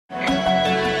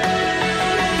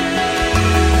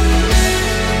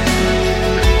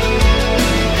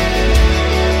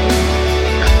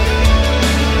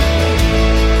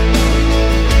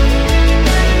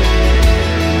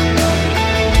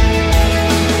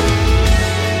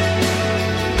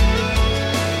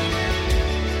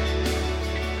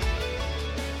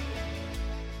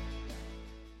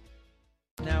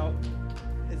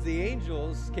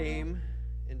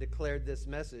declared this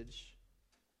message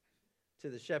to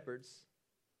the shepherds.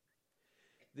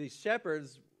 The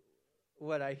shepherds,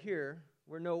 what I hear,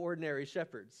 were no ordinary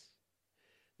shepherds.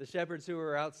 The shepherds who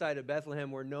were outside of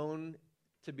Bethlehem were known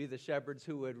to be the shepherds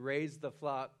who would raise the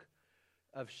flock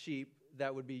of sheep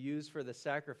that would be used for the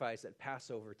sacrifice at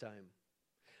Passover time.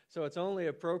 So it's only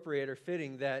appropriate or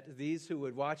fitting that these who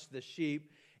would watch the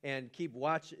sheep and keep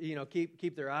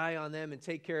their eye on them and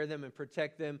take care of them and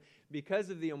protect them, because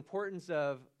of the importance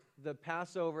of the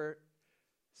Passover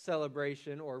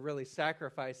celebration, or really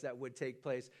sacrifice that would take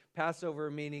place.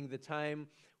 Passover meaning the time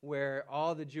where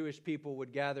all the Jewish people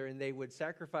would gather and they would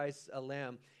sacrifice a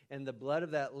lamb, and the blood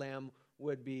of that lamb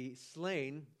would be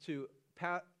slain to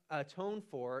atone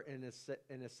for, in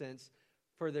a sense,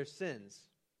 for their sins.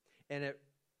 And it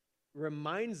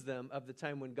reminds them of the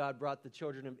time when God brought the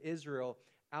children of Israel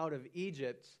out of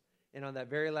Egypt. And on that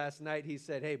very last night, he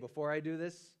said, hey, before I do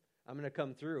this, I'm going to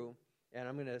come through and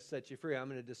I'm going to set you free. I'm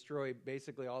going to destroy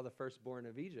basically all the firstborn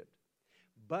of Egypt.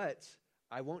 But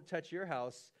I won't touch your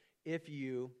house if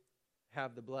you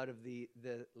have the blood of the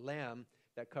lamb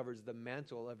that covers the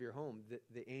mantle of your home.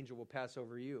 The angel will pass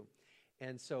over you.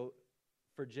 And so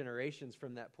for generations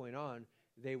from that point on,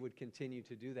 they would continue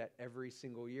to do that every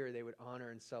single year. They would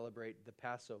honor and celebrate the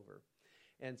Passover.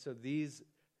 And so these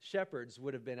shepherds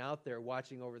would have been out there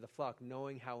watching over the flock,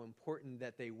 knowing how important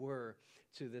that they were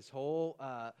to this whole,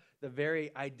 the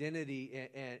very identity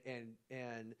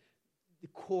and the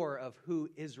core of who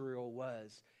Israel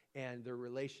was and their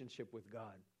relationship with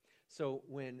God. So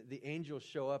when the angels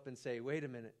show up and say, wait a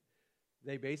minute,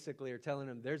 they basically are telling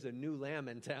them there's a new lamb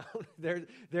in town.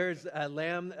 There's a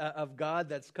lamb of God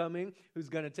that's coming who's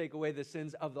going to take away the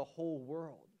sins of the whole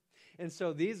world. And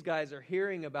so these guys are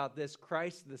hearing about this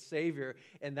Christ the Savior,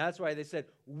 and that's why they said,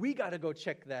 we got to go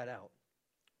check that out.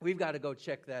 We've got to go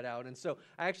check that out. And so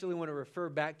I actually want to refer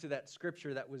back to that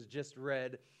scripture that was just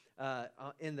read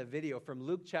in the video from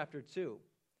Luke chapter 2.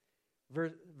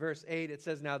 Verse 8, it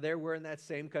says, now there were in that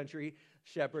same country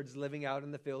shepherds living out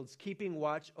in the fields, keeping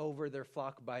watch over their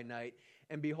flock by night.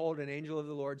 And behold, an angel of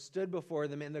the Lord stood before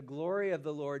them, and the glory of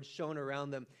the Lord shone around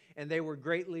them, and they were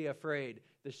greatly afraid.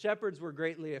 The shepherds were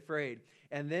greatly afraid.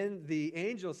 And then the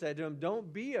angel said to them,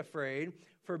 don't be afraid,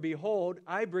 for behold,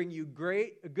 I bring you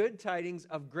good tidings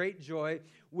of great joy,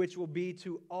 which will be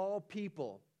to all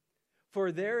people.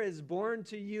 For there is born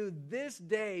to you this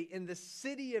day in the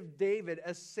city of David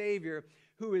a Savior,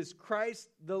 who is Christ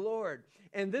the Lord.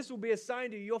 And this will be a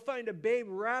sign to you. You'll find a babe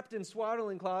wrapped in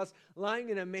swaddling cloths, lying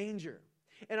in a manger.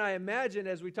 And I imagine,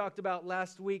 as we talked about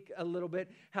last week a little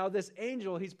bit, how this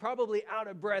angel, he's probably out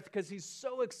of breath because he's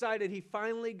so excited he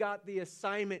finally got the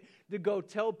assignment to go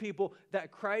tell people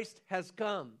that Christ has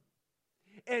come.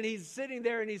 And he's sitting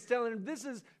there and he's telling them, this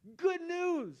is good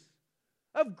news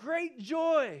of great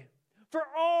joy for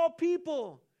all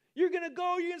people. You're going to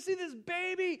go, you're going to see this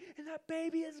baby, and that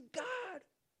baby is God.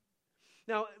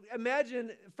 Now,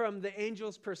 imagine from the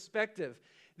angel's perspective.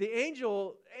 The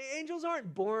angels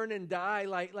aren't born and die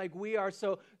like we are.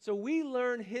 So we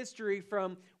learn history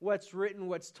from what's written,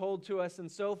 what's told to us,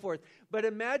 and so forth. But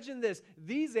imagine this.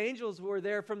 These angels were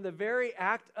there from the very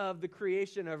act of the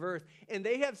creation of earth, and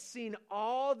they have seen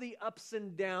all the ups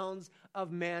and downs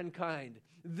of mankind.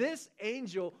 This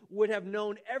angel would have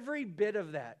known every bit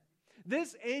of that.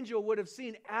 This angel would have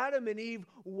seen Adam and Eve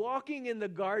walking in the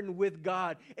garden with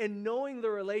God and knowing the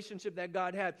relationship that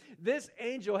God had. This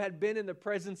angel had been in the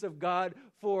presence of God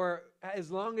for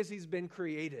as long as he's been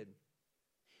created.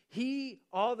 He,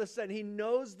 all of a sudden, he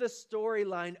knows the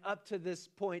storyline up to this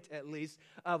point, at least,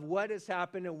 of what has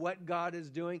happened and what God is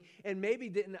doing, and maybe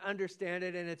didn't understand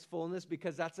it in its fullness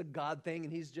because that's a God thing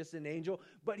and he's just an angel,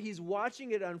 but he's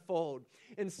watching it unfold.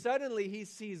 And suddenly he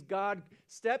sees God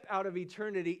step out of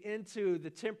eternity into the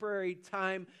temporary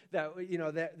time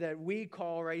that we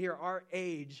call right here our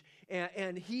age,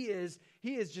 and he is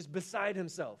just beside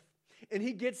himself. And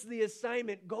he gets the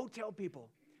assignment, go tell people,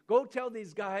 go tell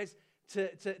these guys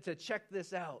to check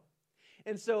this out.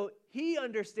 And so he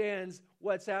understands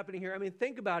what's happening here. I mean,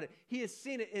 think about it. He has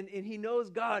seen it, and he knows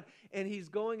God, and he's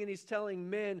going and he's telling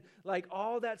men, like,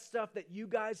 all that stuff that you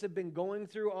guys have been going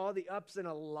through, all the ups and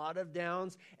a lot of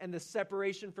downs, and the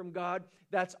separation from God,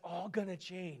 that's all going to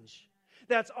change.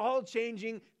 That's all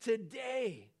changing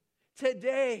today.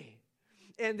 Today.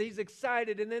 And he's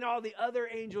excited, and then all the other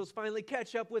angels finally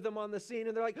catch up with him on the scene,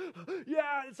 and they're like,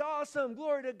 yeah, it's awesome,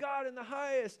 glory to God in the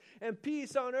highest, and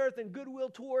peace on earth, and goodwill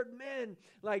toward men.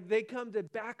 Like, they come to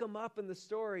back him up in the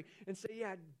story and say,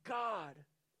 yeah, God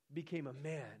became a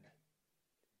man.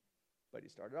 But he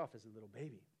started off as a little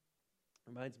baby.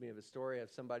 Reminds me of a story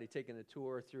of somebody taking a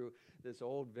tour through this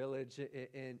old village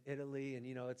in Italy, and,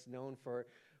 it's known for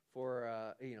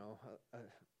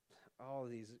all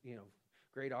these,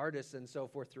 great artists and so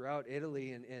forth throughout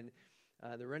Italy and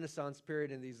the Renaissance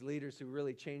period, and these leaders who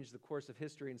really changed the course of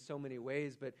history in so many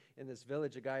ways. But in this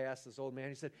village, a guy asked this old man,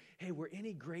 he said, "Hey, were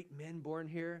any great men born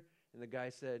here?" And the guy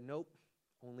said, "Nope,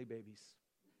 only babies.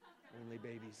 Only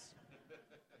babies."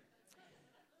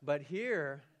 But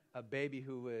here, a baby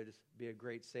who would be a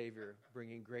great Savior,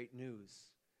 bringing great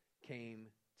news, came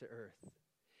to earth.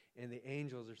 And the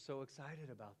angels are so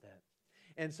excited about that.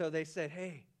 And so they said,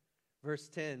 "Hey," verse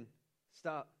 10,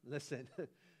 "stop, listen.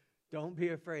 Don't be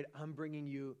afraid. I'm bringing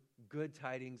you good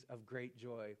tidings of great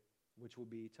joy, which will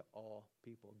be to all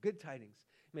people." Good tidings.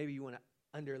 Maybe you want to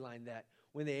underline that.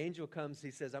 When the angel comes,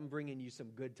 he says, "I'm bringing you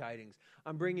some good tidings.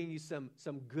 I'm bringing you some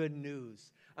good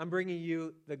news. I'm bringing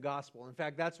you the gospel." In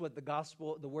fact, that's what the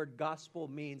word gospel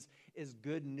means, is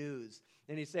good news.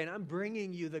 And he's saying, "I'm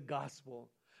bringing you the gospel.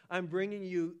 I'm bringing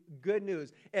you good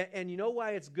news." And you know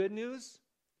why it's good news?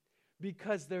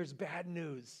 Because there's bad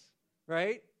news,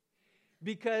 right?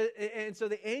 And so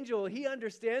the angel, he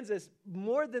understands this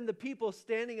more than the people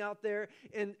standing out there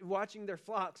and watching their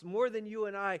flocks, more than you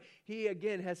and I. He,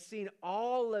 again, has seen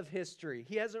all of history.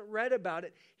 He hasn't read about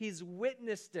it. He's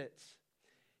witnessed it.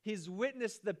 He's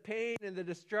witnessed the pain and the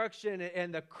destruction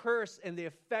and the curse and the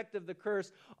effect of the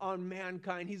curse on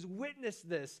mankind. He's witnessed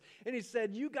this. And he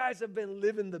said, "You guys have been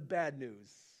living the bad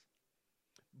news.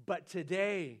 But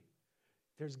today,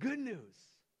 there's good news.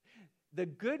 The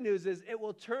good news is it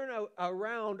will turn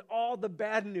around all the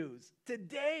bad news.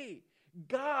 Today,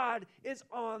 God is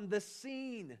on the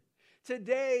scene.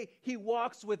 Today, he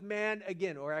walks with man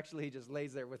again." Or actually, he just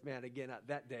lays there with man again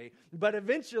that day. But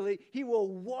eventually, he will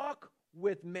walk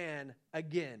with man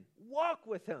again. Walk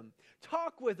with him.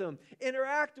 Talk with him.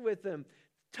 Interact with him.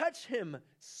 Touch him.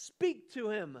 Speak to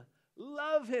him.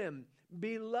 Love him.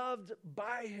 Be loved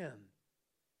by him.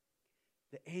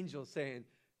 The angel saying,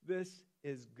 this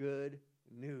is good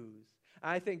news.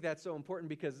 I think that's so important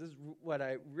because this is what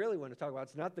I really want to talk about.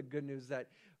 It's not the good news that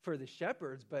for the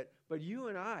shepherds, but you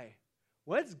and I.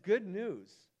 What's good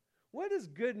news? What is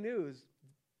good news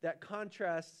that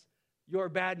contrasts your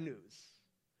bad news?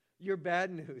 Your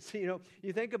bad news.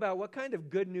 You think about what kind of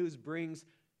good news brings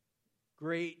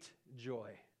great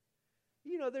joy.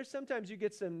 There's sometimes you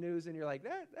get some news and you're like,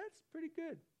 that's pretty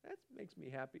good. That makes me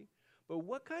happy. But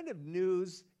what kind of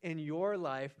news in your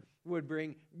life would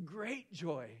bring great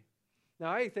joy?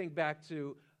 Now, I think back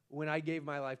to when I gave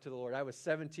my life to the Lord. I was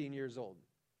 17 years old.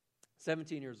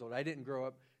 17 years old. I didn't grow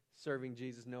up serving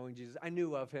Jesus, knowing Jesus. I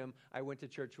knew of him. I went to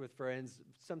church with friends,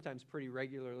 sometimes pretty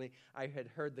regularly. I had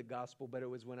heard the gospel, but it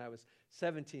was when I was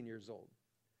 17 years old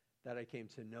that I came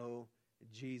to know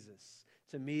Jesus.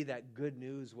 To me, that good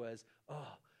news was,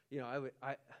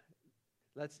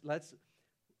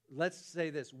 let's say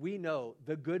this. We know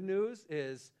the good news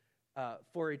is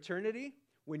for eternity.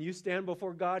 When you stand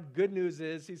before God, good news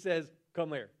is he says,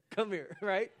 come here,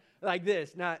 right? Like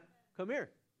this, not come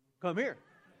here,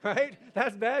 right?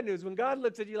 That's bad news. When God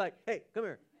looks at you like, hey, come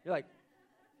here, you're like,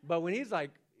 but when he's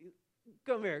like,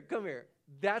 come here,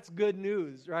 that's good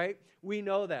news, right? We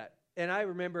know that. And I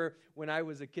remember when I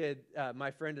was a kid,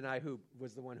 my friend and I, who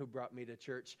was the one who brought me to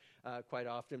church quite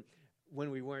often, when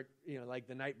we weren't, like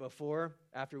the night before,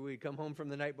 after we'd come home from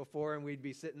the night before, and we'd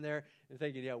be sitting there and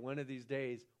thinking, one of these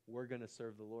days we're going to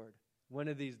serve the Lord. One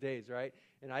of these days, right?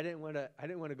 And I didn't want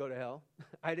to go to hell.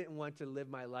 I didn't want to live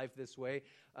my life this way,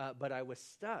 but I was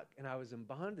stuck and I was in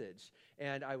bondage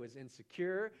and I was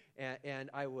insecure and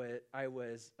I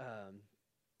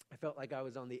felt like I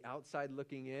was on the outside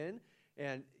looking in,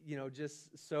 and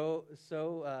just so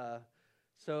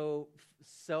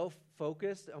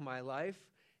self-focused on my life.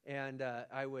 And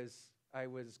I was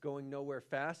going nowhere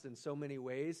fast in so many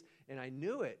ways, and I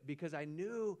knew it because I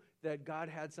knew that God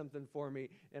had something for me,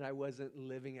 and I wasn't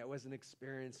living it, I wasn't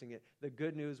experiencing it. The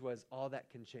good news was all that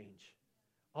can change.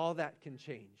 All that can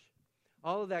change.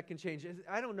 All of that can change.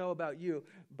 I don't know about you,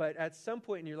 but at some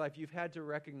point in your life, you've had to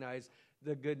recognize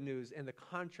the good news and the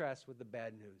contrast with the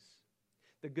bad news.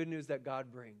 The good news that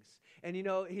God brings. And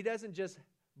he doesn't just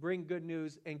bring good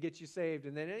news and get you saved,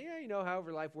 and then,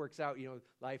 however life works out,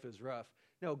 life is rough.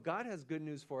 No, God has good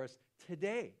news for us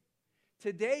today.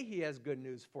 Today, he has good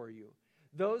news for you.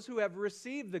 Those who have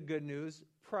received the good news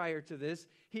prior to this,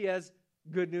 he has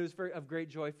good news of great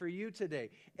joy for you today,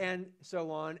 and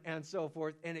so on and so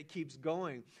forth, and it keeps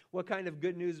going. What kind of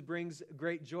good news brings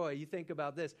great joy? You think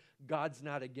about this. God's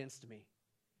not against me.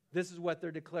 This is what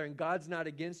they're declaring. God's not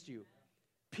against you.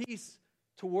 Peace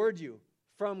toward you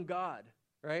from God.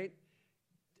 Right?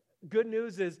 Good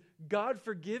news is God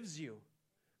forgives you.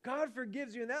 God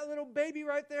forgives you. And that little baby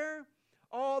right there,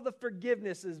 All the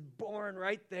forgiveness is born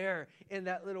right there in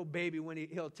that little baby when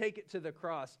he'll take it to the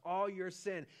cross. All your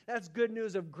sin. That's good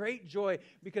news of great joy,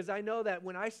 because I know that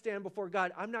when I stand before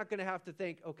God, I'm not going to have to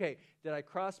think, okay, did I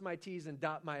cross my T's and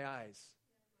dot my I's?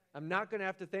 I'm not going to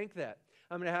have to think that.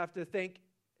 I'm going to have to thank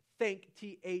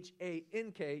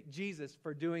T-H-A-N-K, Jesus,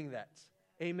 for doing that.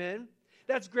 Amen?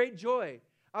 That's great joy.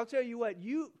 I'll tell you what,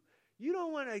 you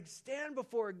don't want to stand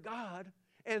before God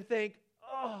and think,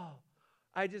 oh,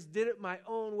 I just did it my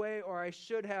own way, or I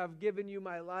should have given you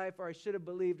my life, or I should have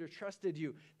believed or trusted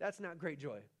you. That's not great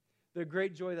joy. The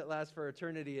great joy that lasts for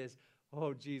eternity is,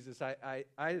 oh, Jesus,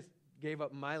 I gave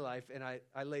up my life, and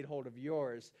I laid hold of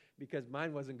yours because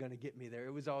mine wasn't going to get me there.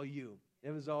 It was all you.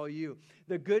 It was all you.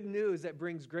 The good news that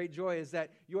brings great joy is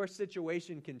that your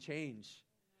situation can change.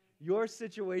 Your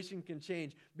situation can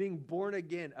change. Being born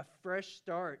again, a fresh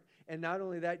start. And not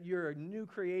only that, you're a new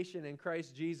creation in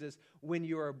Christ Jesus when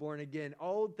you are born again.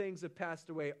 Old things have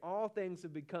passed away. All things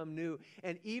have become new.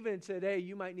 And even today,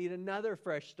 you might need another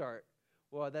fresh start.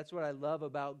 Well, that's what I love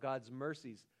about God's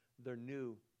mercies. They're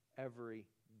new every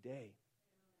day.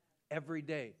 Every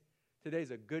day.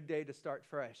 Today's a good day to start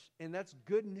fresh. And that's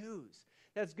good news.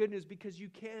 That's good news because you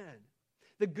can.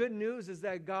 The good news is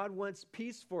that God wants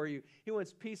peace for you. He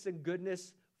wants peace and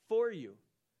goodness for you.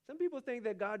 Some people think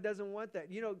that God doesn't want that.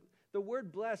 You know, the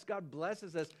word bless, God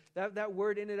blesses us. That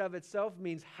word in and of itself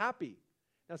means happy.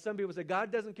 Now, some people say,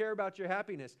 God doesn't care about your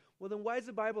happiness. Well, then why does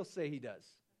the Bible say he does?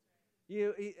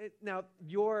 Now,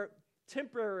 your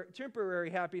temporary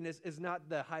happiness is not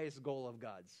the highest goal of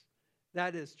God's.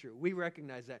 That is true. We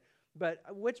recognize that. But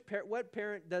what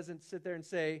parent doesn't sit there and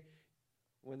say,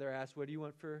 when they're asked, what do you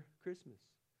want for Christmas?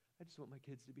 I just want my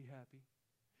kids to be happy.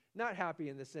 Not happy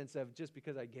in the sense of just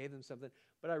because I gave them something,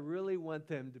 but I really want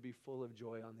them to be full of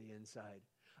joy on the inside.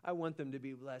 I want them to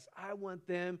be blessed. I want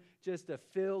them just to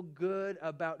feel good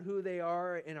about who they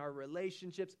are in our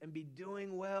relationships and be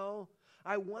doing well.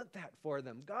 I want that for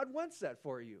them. God wants that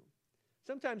for you.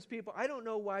 Sometimes people, I don't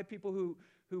know why people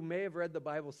who may have read the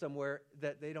Bible somewhere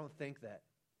that they don't think that.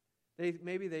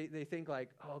 Maybe they think like,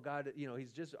 oh, God,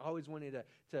 he's just always wanting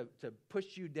to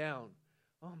push you down.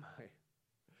 Oh, my.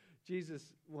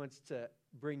 Jesus wants to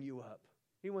bring you up.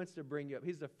 He wants to bring you up.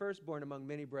 He's the firstborn among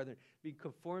many brethren. Be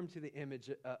conformed to the image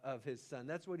of his son.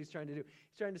 That's what he's trying to do.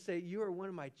 He's trying to say, you are one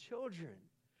of my children.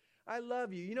 I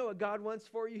love you. You know what God wants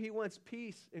for you? He wants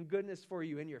peace and goodness for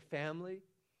you in your family,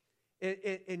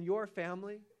 in your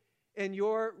family, in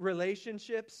your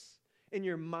relationships, in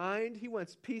your mind. He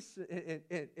wants peace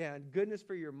and goodness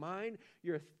for your mind,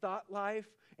 your thought life,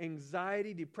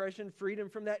 anxiety, depression, freedom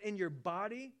from that. In your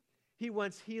body, he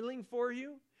wants healing for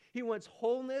you. He wants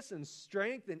wholeness and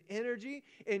strength and energy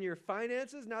in your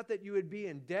finances. Not that you would be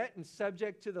in debt and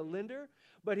subject to the lender,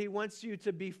 but he wants you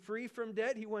to be free from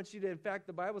debt. He wants you to, in fact,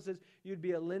 the Bible says you'd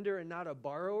be a lender and not a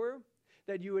borrower,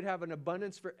 that you would have an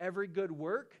abundance for every good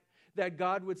work, that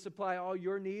God would supply all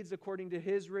your needs according to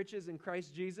his riches in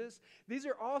Christ Jesus. These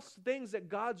are all things that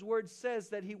God's word says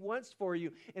that he wants for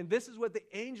you. And this is what the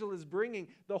angel is bringing.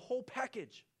 The whole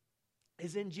package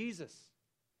is in Jesus.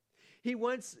 He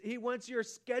wants your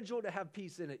schedule to have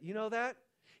peace in it. You know that?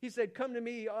 He said, come to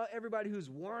me, everybody who's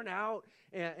worn out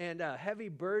and heavy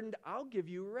burdened. I'll give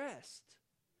you rest.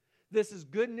 This is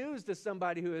good news to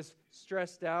somebody who is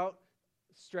stressed out,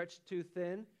 stretched too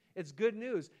thin. It's good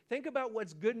news. Think about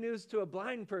what's good news to a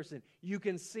blind person. You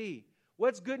can see.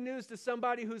 What's good news to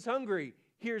somebody who's hungry?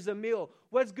 Here's a meal.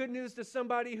 What's good news to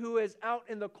somebody who is out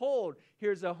in the cold?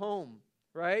 Here's a home,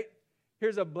 right?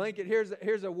 Here's a blanket.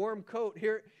 Here's a warm coat.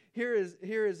 Here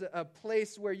is a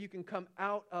place where you can come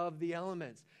out of the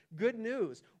elements. Good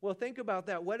news. Well, think about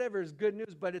that. Whatever is good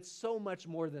news, but it's so much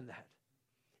more than that.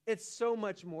 It's so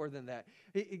much more than that.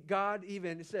 God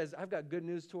even says, I've got good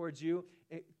news towards you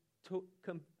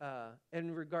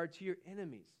in regard to your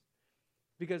enemies.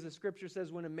 Because the scripture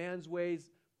says when a man's ways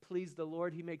please the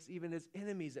Lord, he makes even his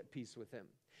enemies at peace with him.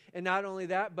 And not only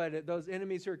that, but those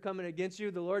enemies who are coming against you,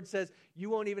 the Lord says you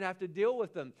won't even have to deal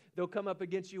with them. They'll come up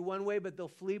against you one way, but they'll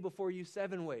flee before you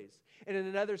 7 ways. And in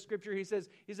another scripture, he says,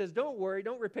 don't worry,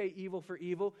 don't repay evil for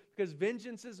evil, because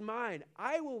vengeance is mine.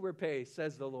 I will repay,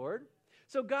 says the Lord.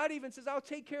 So God even says, I'll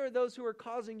take care of those who are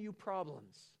causing you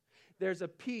problems. There's a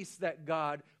peace that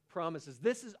God promises.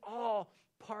 This is all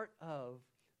part of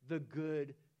the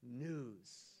good news.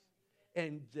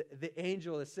 And the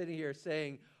angel is sitting here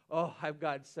saying, oh, I've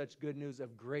got such good news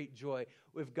of great joy.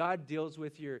 If God deals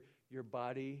with your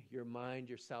body, your mind,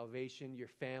 your salvation, your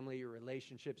family, your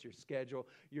relationships, your schedule,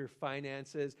 your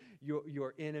finances,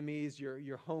 your enemies,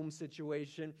 your home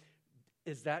situation,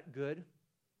 is that good?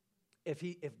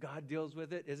 If God deals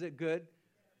with it, is it good?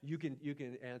 You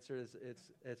can answer.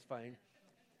 It's fine.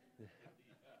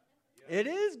 It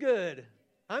is good.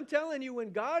 I'm telling you,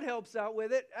 when God helps out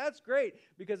with it, that's great.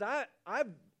 Because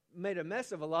I've made a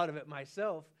mess of a lot of it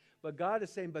myself. But God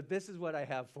is saying, but this is what I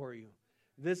have for you.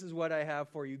 This is what I have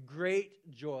for you. Great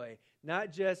joy.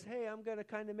 Not just, hey, I'm going to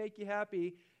kind of make you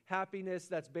happy. Happiness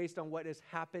that's based on what is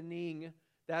happening.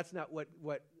 That's not what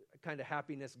kind of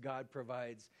happiness God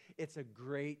provides. It's a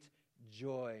great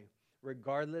joy,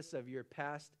 regardless of your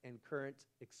past and current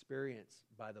experience,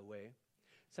 by the way.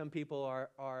 Some people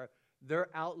are their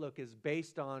outlook is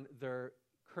based on their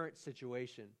current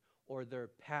situation or their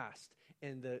past.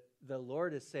 And the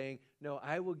Lord is saying, no,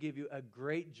 I will give you a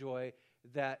great joy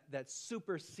that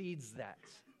supersedes that.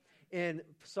 In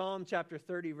Psalm chapter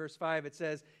 30, verse 5, it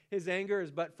says, his anger is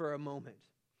but for a moment.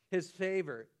 His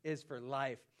favor is for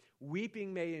life.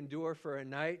 Weeping may endure for a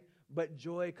night, but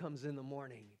joy comes in the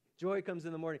morning. Joy comes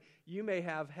in the morning. You may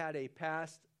have had a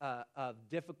past of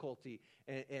difficulty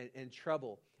and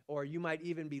trouble, or you might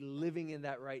even be living in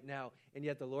that right now, and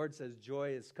yet the Lord says joy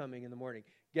is coming in the morning.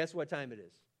 Guess what time it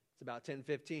is? It's about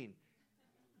 10:15.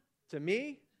 To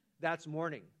me, that's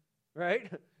morning, right?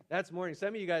 That's morning. Some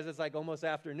of you guys, it's like almost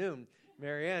afternoon.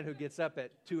 Marianne, who gets up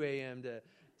at 2 a.m.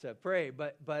 to pray.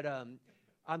 But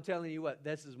I'm telling you what,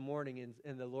 this is morning,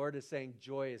 and the Lord is saying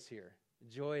joy is here.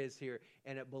 Joy is here,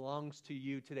 and it belongs to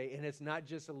you today. And it's not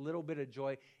just a little bit of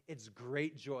joy, it's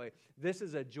great joy. This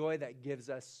is a joy that gives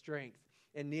us strength.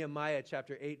 In Nehemiah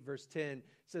chapter 8, verse 10, it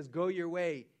says, go your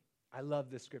way. I love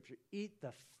this scripture. Eat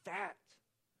the fat.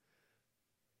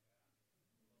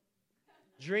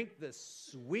 Drink the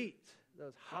sweet,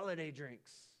 those holiday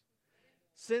drinks.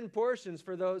 Send portions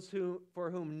for those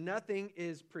for whom nothing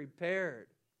is prepared.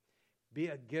 Be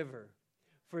a giver.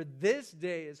 For this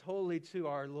day is holy to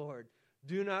our Lord.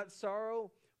 Do not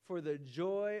sorrow, for the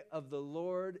joy of the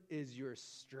Lord is your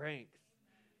strength.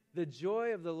 The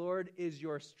joy of the Lord is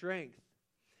your strength.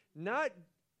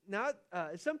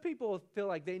 Some people feel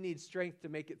like they need strength to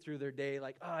make it through their day.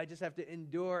 Like, I just have to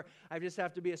endure. I just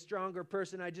have to be a stronger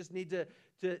person. I just need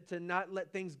to not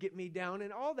let things get me down.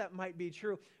 And all that might be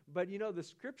true. But, the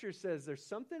Scripture says there's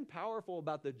something powerful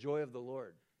about the joy of the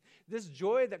Lord. This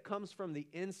joy that comes from the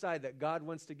inside that God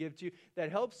wants to give to you, that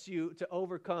helps you to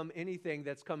overcome anything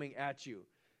that's coming at you.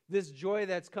 This joy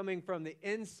that's coming from the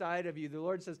inside of you, the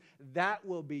Lord says, that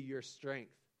will be your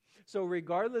strength. So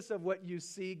regardless of what you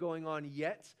see going on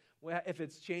yet, if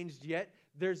it's changed yet,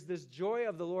 there's this joy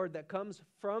of the Lord that comes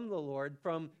from the Lord,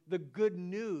 from the good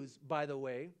news, by the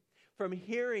way, from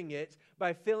hearing it,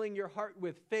 by filling your heart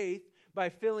with faith, by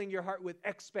filling your heart with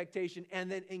expectation, and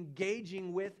then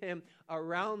engaging with Him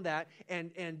around that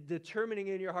and determining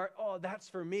in your heart, that's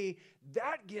for me.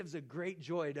 That gives a great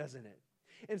joy, doesn't it?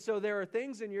 And so there are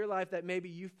things in your life that maybe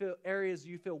you feel, areas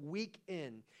you feel weak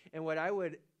in. And what I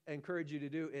would encourage you to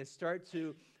do is start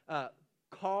to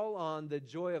call on the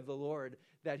joy of the Lord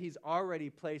that He's already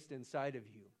placed inside of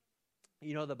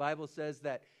you. The Bible says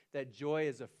that joy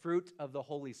is a fruit of the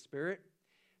Holy Spirit.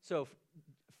 So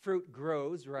fruit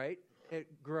grows, right?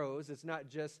 It grows. It's not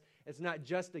just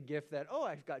a gift that,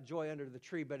 I've got joy under the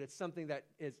tree, but it's something that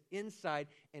is inside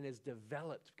and is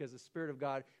developed because the Spirit of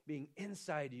God being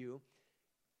inside you,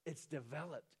 it's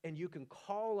developed. And you can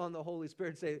call on the Holy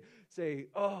Spirit and say,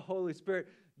 Holy Spirit,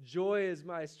 joy is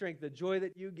my strength. The joy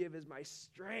that you give is my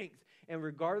strength. And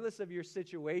regardless of your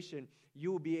situation,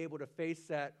 you will be able to face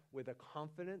that with a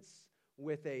confidence,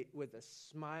 with a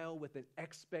smile, with an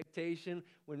expectation.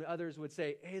 When others would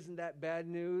say, hey, isn't that bad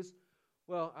news?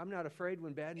 Well, I'm not afraid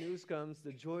when bad news comes.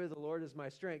 The joy of the Lord is my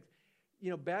strength.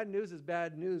 Bad news is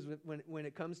bad news when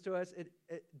it comes to us.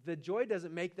 The joy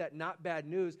doesn't make that not bad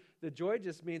news. The joy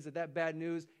just means that bad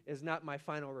news is not my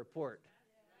final report.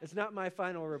 It's not my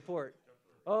final report.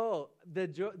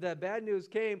 The bad news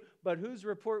came, but whose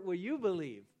report will you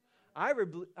believe? I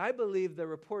believe the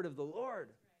report of the Lord,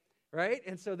 right?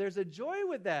 And so there's a joy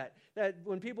with that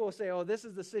when people will say, this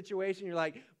is the situation, you're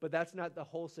like, but that's not the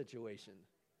whole situation.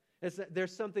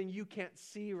 There's something you can't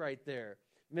see right there.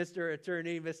 Mr.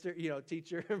 Attorney, Mr.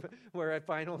 Teacher, we're at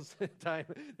finals time.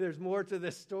 There's more to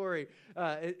this story.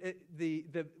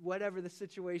 Whatever the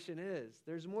situation is,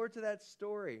 there's more to that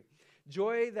story.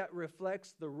 Joy that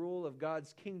reflects the rule of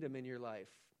God's kingdom in your life.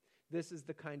 This is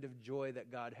the kind of joy that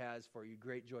God has for you,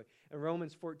 great joy. In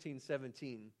Romans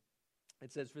 14:17,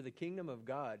 it says, for the kingdom of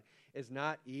God is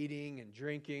not eating and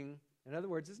drinking. In other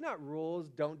words, it's not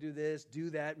rules, don't do this, do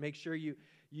that, make sure you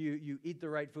eat the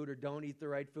right food or don't eat the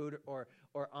right food, or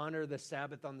honor the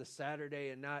Sabbath on the Saturday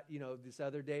and not, this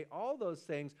other day. All those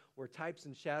things were types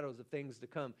and shadows of things to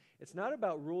come. It's not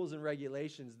about rules and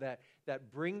regulations that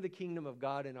bring the kingdom of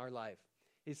God in our life.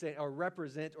 He's saying, or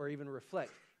represent or even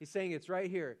reflect. He's saying it's right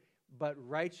here. But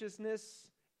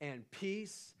righteousness and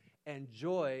peace and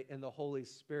joy in the Holy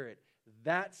Spirit.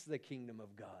 That's the kingdom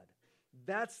of God.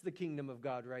 That's the kingdom of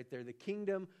God right there. The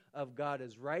kingdom of God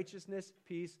is righteousness,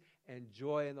 peace, and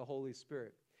joy in the Holy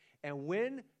Spirit. And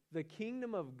when the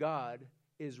kingdom of God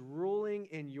is ruling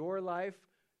in your life,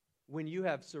 when you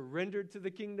have surrendered to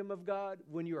the kingdom of God,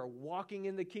 when you are walking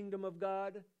in the kingdom of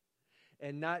God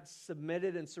and not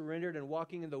submitted and surrendered and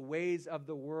walking in the ways of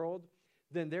the world,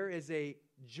 then there is a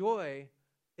joy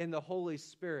in the Holy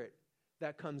Spirit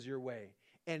that comes your way.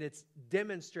 And it's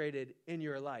demonstrated in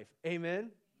your life.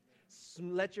 Amen?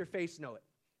 Let your face know it.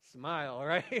 Smile,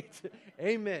 right?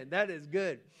 Amen. That is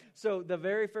good. So the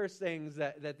very first things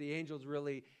that the angels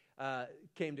really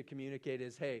came to communicate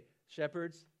is, hey,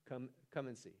 shepherds, come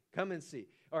and see. Come and see.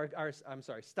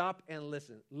 Stop and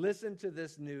listen. Listen to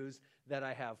this news that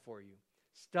I have for you.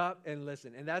 Stop and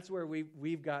listen. And that's where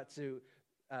we've got to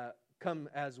come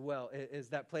as well, is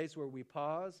that place where we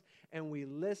pause and we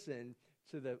listen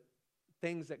to the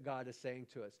things that God is saying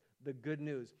to us, the good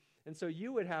news. And so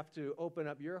you would have to open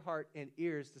up your heart and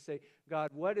ears to say, God,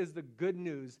 what is the good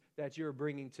news that you're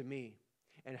bringing to me?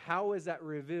 And how is that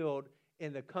revealed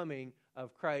in the coming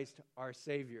of Christ our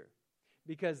Savior?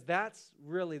 Because that's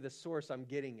really the source I'm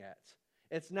getting at.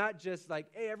 It's not just like,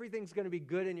 hey, everything's going to be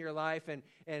good in your life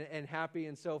and happy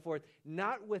and so forth.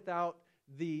 Not without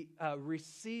the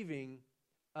receiving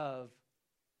of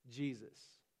Jesus.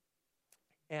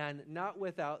 And not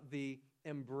without the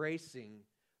embracing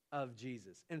of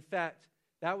Jesus. In fact,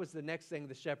 that was the next thing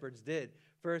the shepherds did.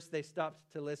 First, they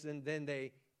stopped to listen. Then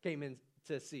they came in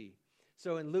to see.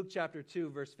 So in Luke chapter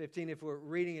 2, verse 15, if we're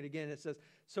reading it again, it says,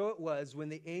 so it was when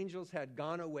the angels had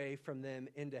gone away from them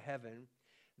into heaven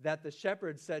that the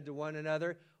shepherds said to one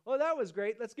another, oh, that was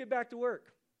great. Let's get back to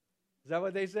work. Is that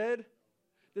what they said?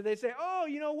 Did they say, oh,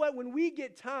 you know what? When we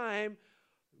get time,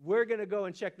 we're going to go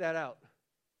and check that out.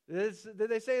 Did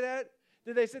they say that?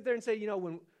 Did they sit there and say,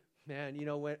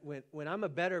 when I'm a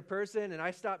better person and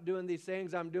I stop doing these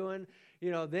things I'm doing,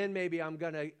 then maybe I'm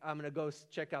gonna go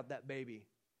check out that baby,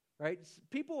 right?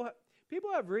 People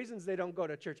have reasons they don't go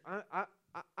to church.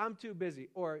 I'm too busy,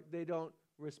 or they don't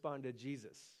respond to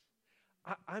Jesus.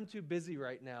 I'm too busy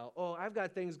right now. Oh, I've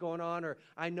got things going on, or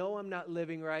I know I'm not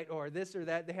living right, or this or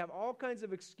that. They have all kinds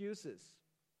of excuses.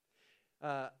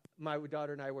 My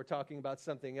daughter and I were talking about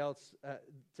something else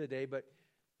today, but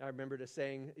I remember the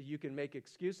saying, you can make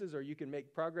excuses or you can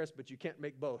make progress, but you can't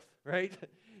make both, right?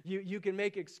 You can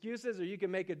make excuses or you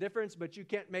can make a difference, but you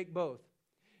can't make both.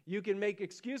 You can make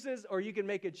excuses or you can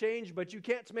make a change, but you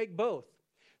can't make both.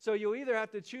 So you either have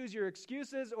to choose your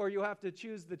excuses or you have to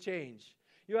choose the change.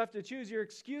 You have to choose your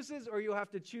excuses or you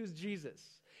have to choose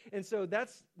Jesus. And so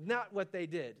that's not what they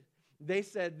did. They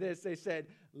said this, they said,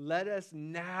 let us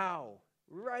now,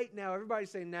 right now, everybody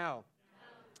say now.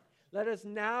 Let us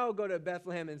now go to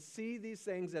Bethlehem and see these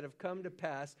things that have come to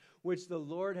pass, which the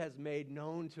Lord has made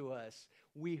known to us.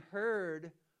 We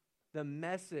heard the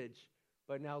message,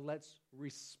 but now let's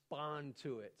respond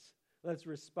to it. Let's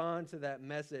respond to that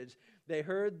message. They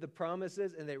heard the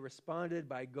promises and they responded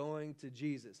by going to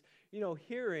Jesus.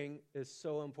 Hearing is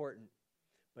so important,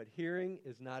 but hearing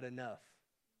is not enough.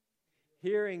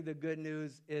 Hearing the good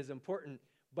news is important,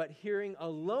 but hearing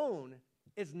alone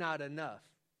is not enough.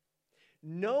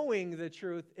 Knowing the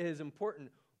truth is important,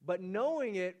 but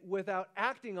knowing it without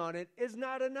acting on it is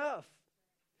not enough.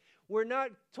 We're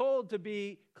not told to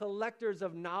be collectors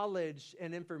of knowledge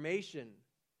and information.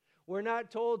 We're not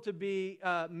told to be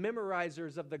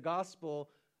memorizers of the gospel.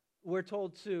 We're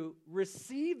told to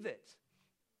receive it,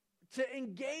 to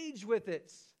engage with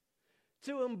it,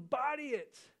 to embody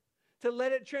it, to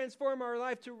let it transform our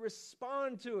life, to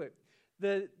respond to it.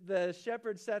 The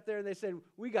shepherds sat there and they said,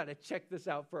 we got to check this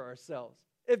out for ourselves.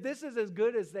 If this is as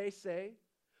good as they say,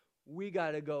 we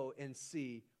got to go and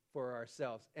see for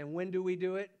ourselves. And when do we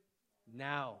do it?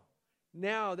 Now.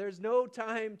 Now. There's no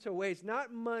time to waste.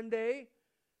 Not Monday,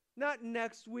 not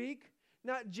next week,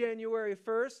 not January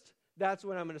 1st. That's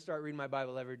when I'm going to start reading my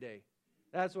Bible every day.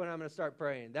 That's when I'm going to start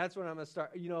praying. That's when I'm going to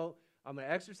start, I'm going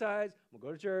to exercise. I'm going to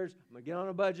go to church. I'm going to get on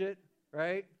a budget,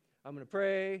 right? I'm going to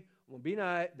pray. I'm going to be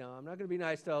nice. No, I'm not going to be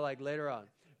nice till later on.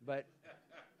 But,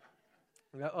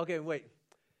 okay, wait.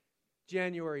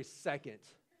 January 2nd.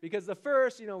 Because the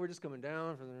 1st, we're just coming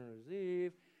down from the New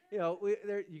Year's Eve.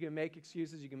 You can make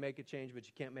excuses, you can make a change, but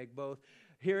you can't make both.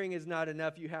 Hearing is not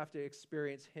enough. You have to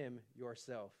experience Him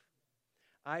yourself.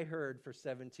 I heard for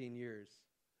 17 years.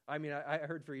 I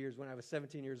heard for years. When I was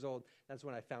 17 years old, that's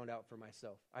when I found out for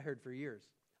myself. I heard for years,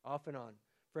 off and on.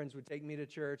 Friends would take me to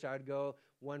church. I would go.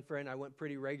 One friend I went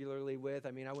pretty regularly with.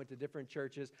 I went to different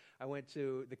churches. I went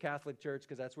to the Catholic church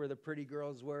because that's where the pretty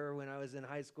girls were when I was in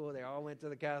high school. They all went to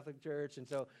the Catholic church, and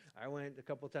so I went a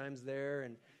couple times there,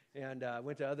 and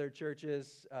went to other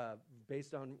churches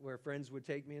based on where friends would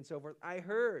take me and so forth. I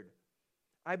heard.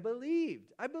 I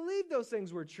believed those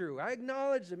things were true. I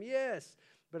acknowledged them, yes.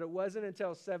 But it wasn't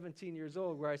until 17 years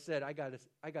old where I said, I got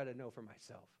to know for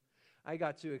myself. I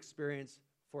got to experience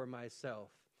for myself.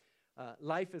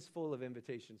 Life is full of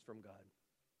invitations from God.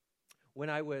 When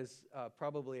I was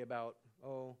probably about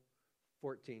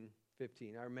 14,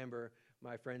 15, I remember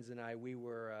my friends and I, we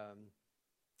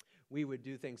would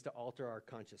do things to alter our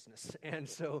consciousness. And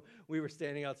so we were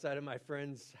standing outside of my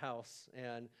friend's house,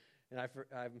 and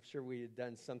I'm sure we had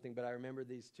done something, but I remember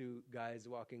these two guys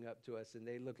walking up to us, and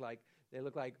they looked like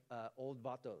old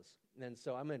vatos. And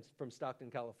so I'm from Stockton,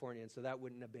 California, and so that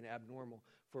wouldn't have been abnormal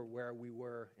for where we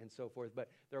were and so forth. But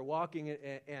they're walking,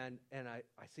 and I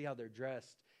see how they're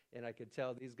dressed, and I could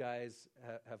tell these guys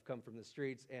have come from the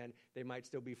streets, and they might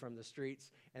still be from the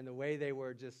streets. And the way they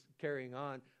were just carrying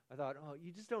on, I thought,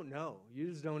 you just don't know. You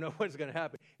just don't know what's going to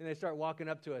happen. And they start walking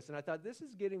up to us, and I thought, this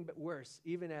is getting worse,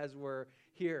 even as we're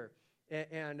here.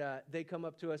 And they come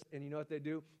up to us, and you know what they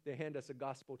do? They hand us a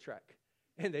gospel tract,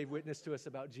 and they witness to us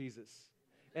about Jesus.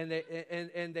 And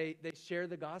they share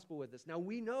the gospel with us. Now,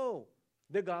 we know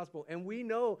the gospel, and we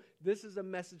know this is a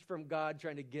message from God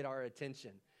trying to get our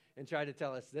attention and try to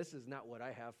tell us, this is not what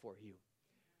I have for you.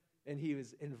 And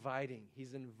he's inviting,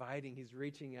 he's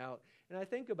reaching out. And I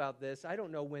think about this. I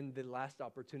don't know when the last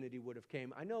opportunity would have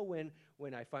came. I know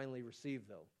when I finally received,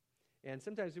 though. And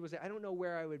sometimes people say, I don't know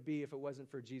where I would be if it wasn't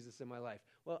for Jesus in my life.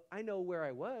 Well, I know where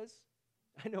I was.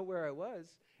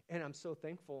 And I'm so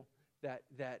thankful that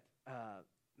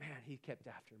he kept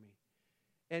after me.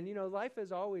 And, life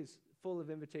is always full of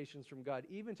invitations from God,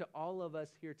 even to all of us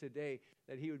here today,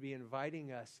 that he would be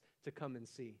inviting us to come and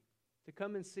see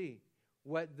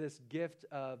what this gift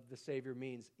of the Savior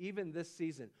means, even this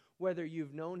season, whether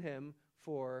you've known him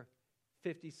for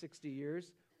 50, 60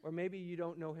 years, or maybe you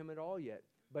don't know him at all yet.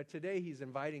 But today he's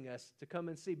inviting us to come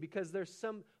and see, because there's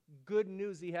some good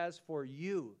news he has for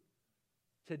you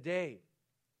today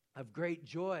of great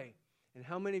joy. And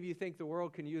how many of you think the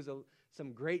world can use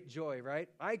some great joy, right?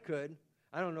 I could.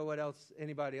 I don't know what else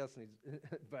anybody else needs,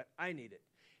 but I need it.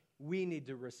 We need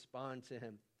to respond to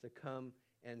him, to come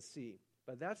and see.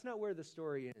 But that's not where the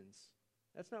story ends.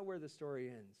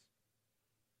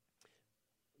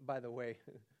 By the way,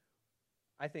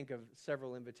 I think of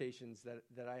several invitations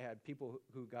that I had, people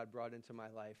who God brought into my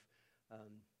life.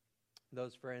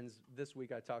 Those friends, this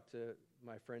week I talked to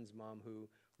my friend's mom, who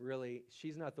really,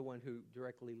 she's not the one who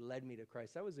directly led me to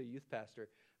Christ. I was a youth pastor.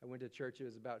 I went to church. It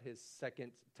was about his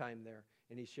second time there,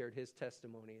 and he shared his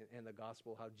testimony and the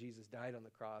gospel, how Jesus died on the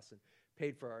cross and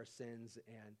paid for our sins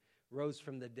and rose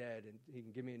from the dead, and he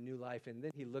can give me a new life. And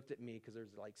then he looked at me, because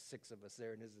there's like 6 of us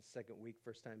there, and this is the second week,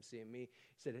 first time seeing me.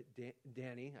 He said,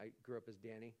 Danny, I grew up as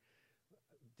Danny.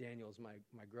 Daniel's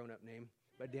my grown-up name.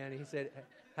 But Danny, he said,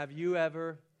 have you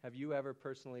ever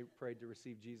personally prayed to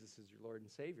receive Jesus as your Lord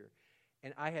and Savior?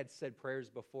 And I had said prayers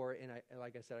before, and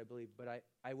like I said, I believe, but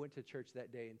I went to church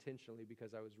that day intentionally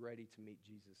because I was ready to meet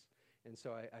Jesus. And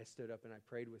so I stood up and I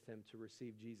prayed with him to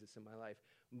receive Jesus in my life.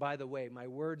 By the way, my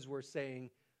words were saying,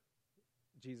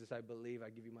 Jesus, I believe, I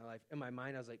give you my life. In my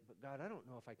mind, I was like, but God, I don't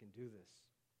know if I can do this.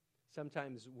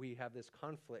 Sometimes we have this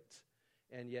conflict,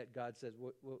 and yet God says,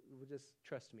 well, just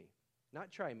trust me.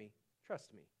 Not try me,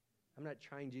 trust me. I'm not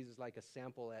trying Jesus like a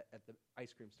sample at the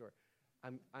ice cream store.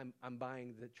 I'm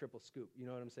buying the triple scoop. You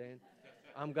know what I'm saying?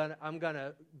 I'm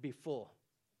gonna be full.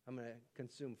 I'm gonna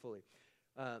consume fully.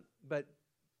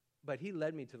 But he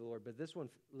led me to the Lord. But this one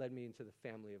led me into the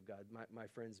family of God. My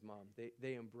friend's mom.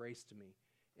 They embraced me,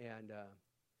 and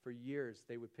for years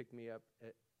they would pick me up,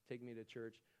 take me to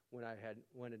church when I had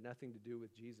wanted nothing to do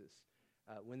with Jesus.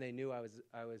 When they knew I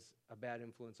was a bad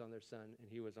influence on their son, and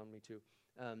he was on me too.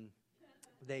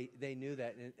 They knew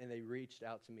that, and they reached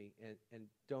out to me. And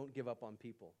don't give up on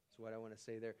people. That's what I want to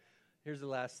say there. Here's the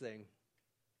last thing.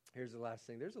 There's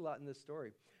a lot in this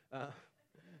story.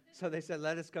 So they said,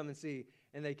 let us come and see.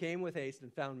 And they came with haste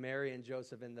and found Mary and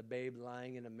Joseph and the babe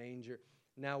lying in a manger.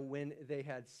 Now when they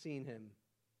had seen him,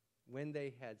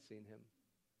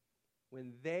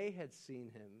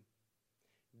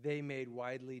 they made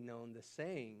widely known the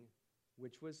saying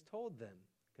which was told them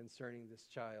concerning this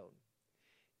child.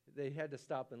 They had to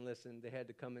stop and listen. They had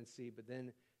to come and see, but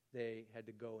then they had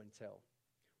to go and tell.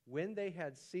 When they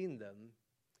had seen them,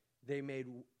 they made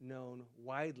known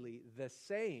widely the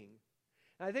saying.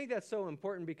 And I think that's so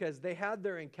important, because they had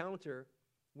their encounter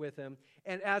with him.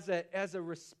 And as a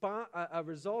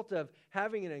result of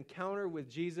having an encounter with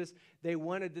Jesus, they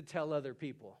wanted to tell other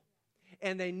people.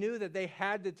 And they knew that they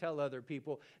had to tell other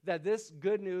people that this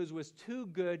good news was too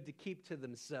good to keep to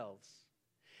themselves.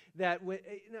 Now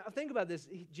think about this.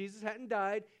 Jesus hadn't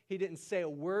died. He didn't say a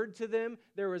word to them.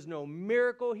 There was no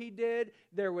miracle he did.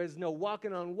 There was no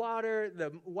walking on water.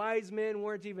 The wise men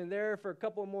weren't even there for a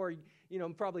couple more,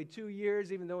 probably 2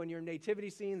 years, even though in your nativity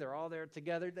scene, they're all there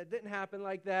together. That didn't happen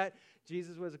like that.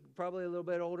 Jesus was probably a little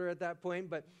bit older at that point,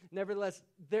 but nevertheless,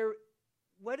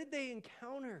 what did they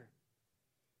encounter?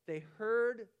 They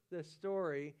heard the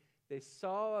story. They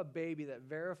saw a baby that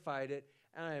verified it.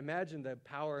 And I imagine the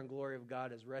power and glory of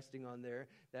God is resting on there.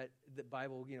 That the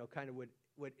Bible, kind of would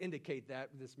indicate that,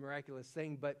 this miraculous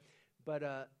thing. But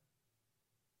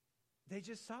they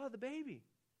just saw the baby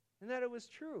and that it was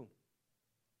true.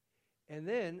 And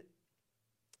then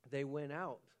they went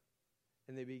out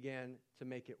and they began to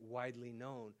make it widely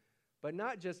known. But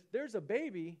not just, there's a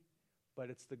baby, but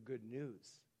it's the good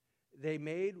news. They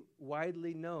made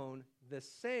widely known the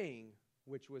saying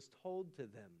which was told to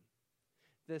them.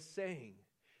 The saying.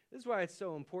 This is why it's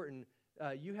so important.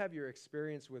 You have your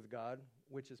experience with God,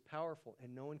 which is powerful,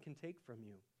 and no one can take from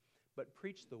you. But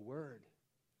preach the word.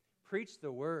 Preach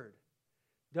the word.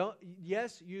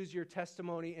 Yes, use your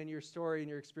testimony and your story and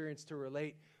your experience to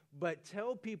relate, but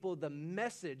tell people the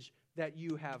message that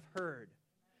you have heard.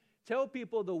 Tell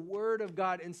people the word of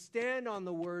God and stand on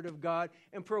the word of God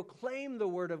and proclaim the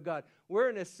word of God. We're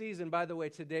in a season, by the way,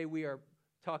 today we are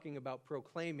talking about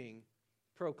proclaiming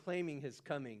his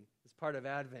coming as part of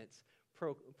Advent.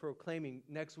 Proclaiming.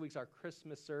 Next week's our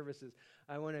Christmas services.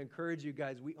 I want to encourage you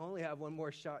guys, we only have one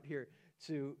more shot here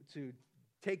to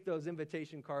take those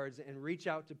invitation cards and reach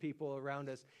out to people around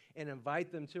us and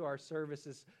invite them to our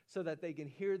services so that they can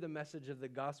hear the message of the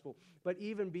gospel. But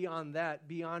even beyond that,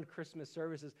 beyond Christmas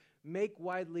services, make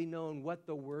widely known what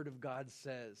the Word of God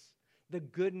says, the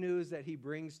good news that He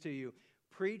brings to you.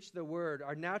 Preach the Word.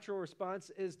 Our natural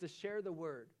response is to share the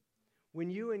Word.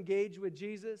 When you engage with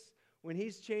Jesus, when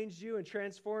He's changed you and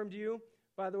transformed you,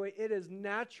 by the way, it is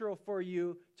natural for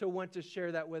you to want to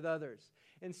share that with others.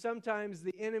 And sometimes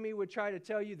the enemy would try to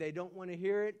tell you they don't want to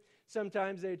hear it.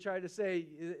 Sometimes they try to say,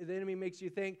 the enemy makes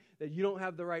you think that you don't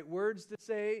have the right words to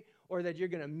say or that you're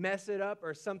going to mess it up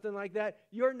or something like that.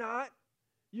 You're not.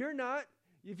 You're not.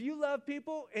 If you love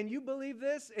people and you believe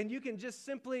this and you can just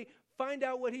simply find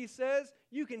out what He says,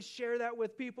 you can share that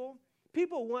with people.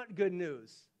 People want good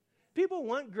news. People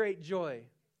want great joy.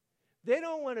 They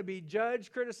don't want to be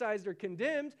judged, criticized, or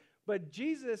condemned. But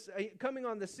Jesus, coming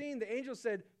on the scene, the angel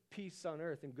said, peace on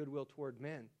earth and goodwill toward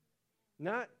men.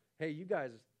 Not, hey, you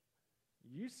guys,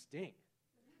 you stink.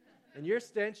 And your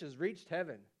stench has reached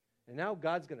heaven. And now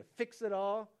God's going to fix it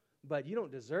all, but you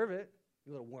don't deserve it,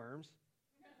 you little worms.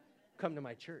 Come to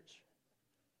my church.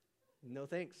 No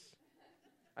thanks.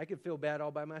 I can feel bad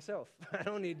all by myself. I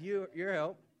don't need your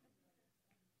help.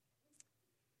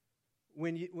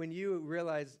 When you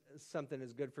realize something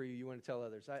is good for you, you want to tell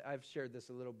others. I've shared this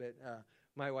a little bit.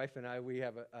 My wife and I, we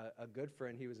have a good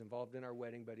friend. He was involved in our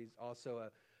wedding, but he's also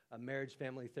a marriage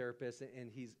family therapist,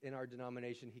 and he's in our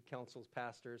denomination. He counsels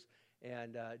pastors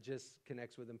and just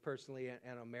connects with them personally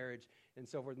and on marriage and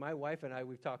so forth. My wife and I,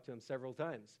 we've talked to him several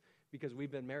times because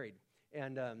we've been married.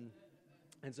 And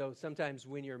so sometimes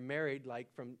when you're married, like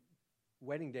from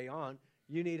wedding day on,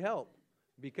 you need help.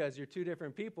 Because you're two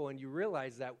different people, and you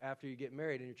realize that after you get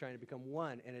married and you're trying to become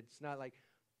one, and it's not like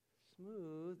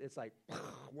smooth, it's like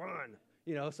one,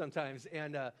 sometimes,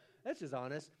 and that's just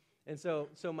honest. And so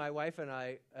my wife and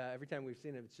I, every time we've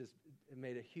seen him, it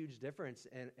made a huge difference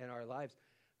in our lives.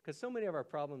 Because so many of our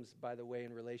problems, by the way,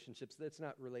 in relationships, it's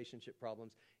not relationship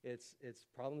problems. It's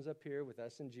problems up here with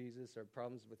us and Jesus, or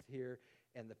problems with here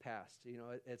and the past.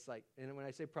 It's like, and when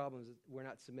I say problems, we're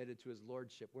not submitted to His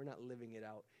lordship. We're not living it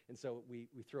out. And so we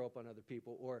throw up on other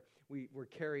people, or we're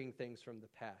carrying things from the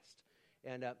past.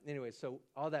 And anyway, so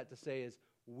all that to say is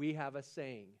we have a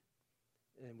saying,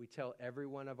 and we tell every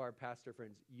one of our pastor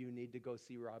friends, you need to go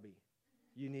see Robbie.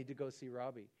 You need to go see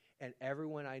Robbie. And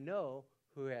everyone I know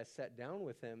who has sat down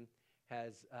with him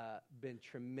has been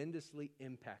tremendously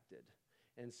impacted.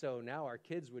 And so now our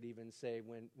kids would even say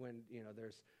when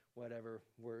there's whatever,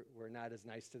 we're not as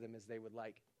nice to them as they would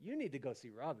like, you need to go see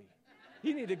Robbie.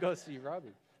 You need to go see Robbie.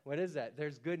 What is that?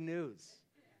 There's good news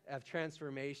of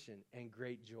transformation and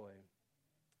great joy.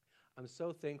 I'm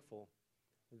so thankful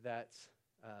that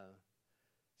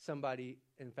somebody,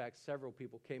 in fact, several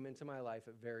people came into my life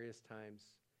at various times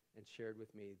and shared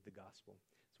with me the gospel.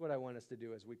 It's what I want us to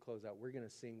do as we close out. We're going to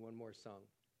sing one more song.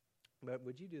 But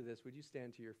would you do this? Would you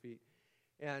stand to your feet?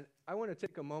 And I want to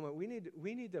take a moment.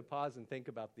 We need to pause and think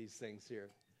about these things here.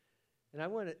 And I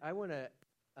want to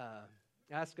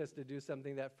ask us to do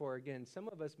something that, for again, some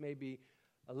of us may be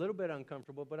a little bit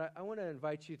uncomfortable, but I want to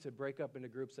invite you to break up into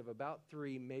groups of about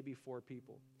 3, maybe 4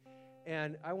 people.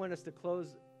 And I want us to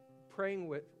close praying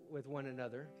with one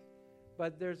another.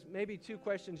 But there's maybe 2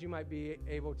 questions you might be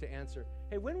able to answer.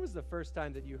 Hey, when was the first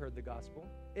time that you heard the gospel?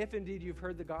 If indeed you've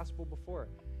heard the gospel before.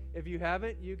 If you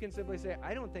haven't, you can simply say,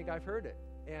 I don't think I've heard it.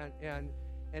 And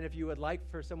if you would like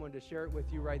for someone to share it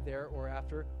with you right there or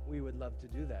after, we would love to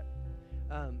do that.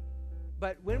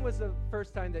 But when was the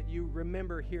first time that you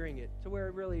remember hearing it to where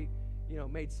it really,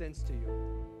 made sense to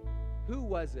you? Who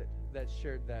was it that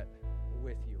shared that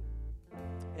with you?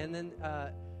 And then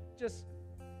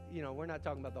we're not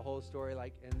talking about the whole story,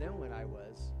 like, and then when I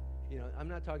was, I'm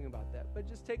not talking about that. But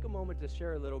just take a moment to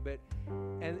share a little bit.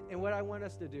 And what I want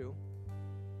us to do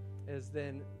is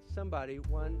then somebody,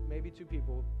 1, maybe 2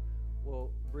 people,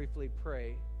 will briefly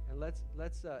pray. And let's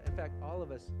in fact, all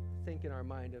of us think in our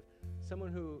mind of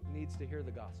someone who needs to hear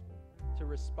the gospel, to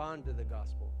respond to the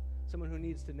gospel, someone who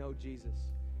needs to know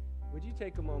Jesus. Would you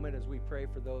take a moment as we pray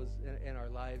for those in our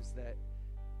lives that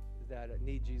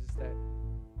need Jesus, that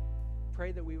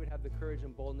pray that we would have the courage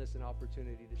and boldness and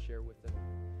opportunity to share with them.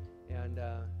 And,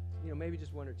 maybe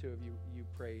just 1 or 2 of you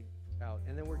pray out.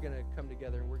 And then we're going to come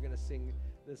together and we're going to sing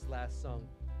this last song.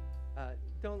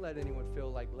 Don't let anyone feel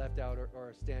like left out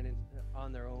or standing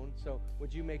on their own. So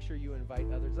would you make sure you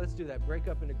invite others? Let's do that. Break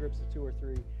up into groups of 2 or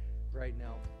 3 right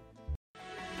now.